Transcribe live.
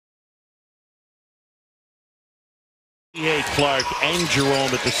Clark and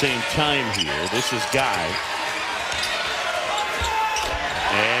Jerome at the same time here. This is Guy.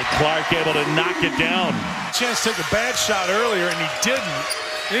 And Clark able to knock it down. Chance to take a bad shot earlier, and he didn't.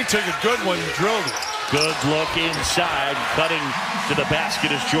 Then he took a good one and drilled it. Good look inside. Cutting to the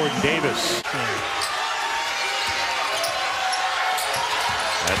basket is Jordan Davis.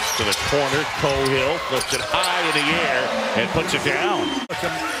 That's to the corner. Cohill flips it high in the air and puts it down. Look,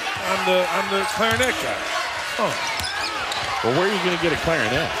 I'm the clarinet guy. Oh. Well, where are you going to get a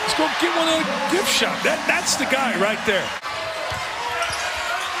clarinet? Let's go get one at a gift shop. That's the guy right there.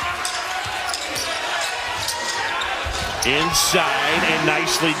 Inside and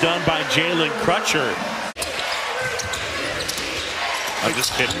nicely done by Jalen Crutcher. I'm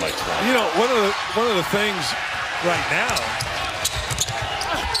just kidding, Mike. You know, one of the things right now.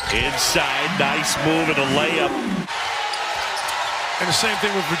 Inside, nice move and a layup. And the same thing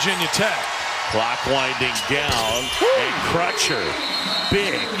with Virginia Tech. Clock winding down. And Crutcher,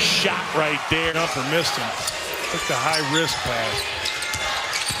 big shot right there. Up or missed him. Took the high risk pass.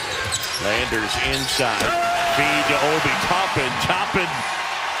 Landers inside. Feed to Obi Toppin. Toppin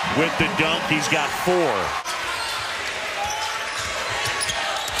with the dunk. He's got 4.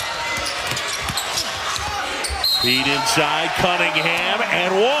 Feed inside. Cunningham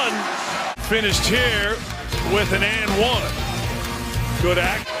and 1. Finished here with an and 1. Good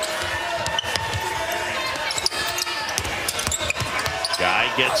act. Guy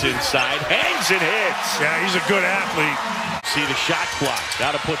gets inside. Hangs and hits. Yeah, he's a good athlete. See the shot clock.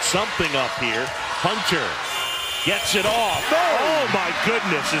 Got to put something up here. Hunter gets it off. Oh my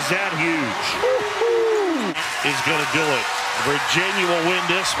goodness, is that huge? Is going to do it. Virginia will win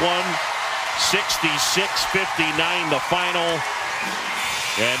this one. 66-59 the final.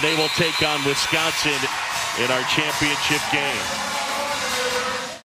 And they will take on Wisconsin in our championship game.